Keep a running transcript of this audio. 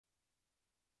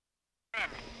In.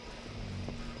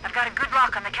 I've got a good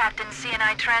lock on the captain's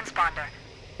CNI transponder.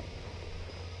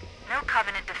 No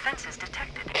Covenant defenses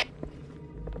detected.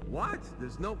 What?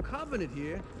 There's no Covenant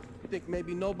here? You think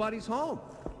maybe nobody's home?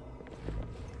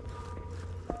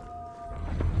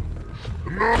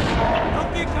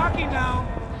 Don't get cocky now!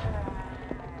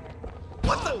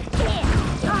 What the?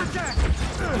 Contact!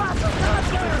 Lots of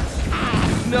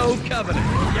contact! No Covenant.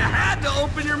 You had to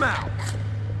open your mouth.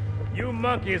 You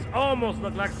monkeys almost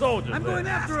look like soldiers. I'm going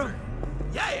after him!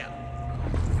 Yeah.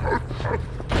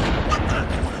 What the?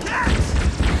 Yes!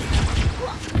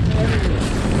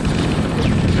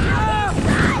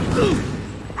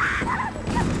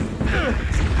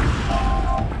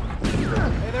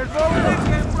 Hey, there's more where they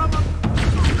came from!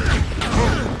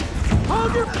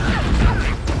 Hold your...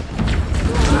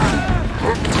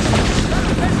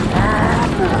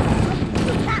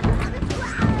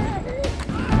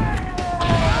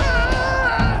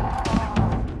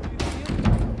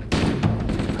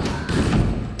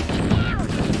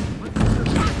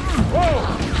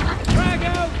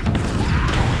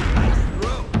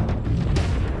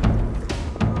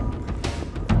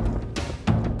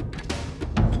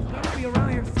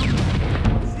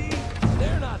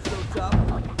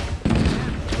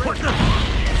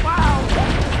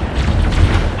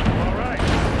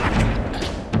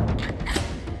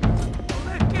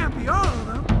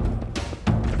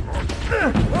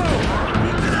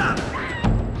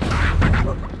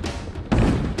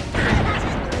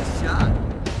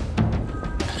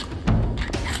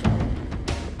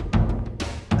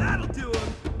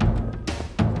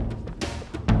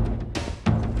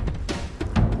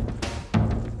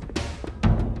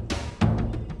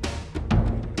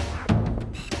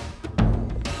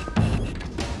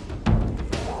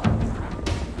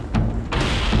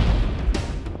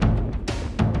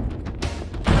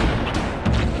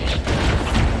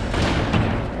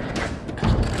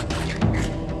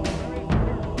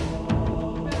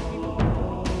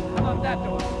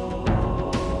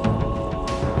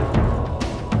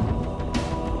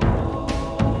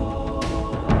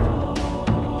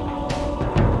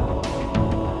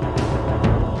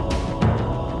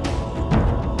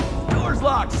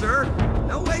 Locked, sir.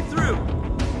 No way through.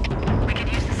 We could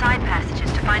use the side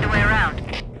passages to find a way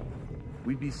around.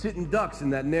 We'd be sitting ducks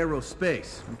in that narrow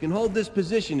space. We can hold this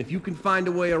position if you can find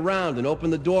a way around and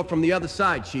open the door from the other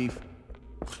side, Chief.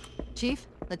 Chief,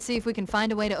 let's see if we can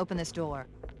find a way to open this door.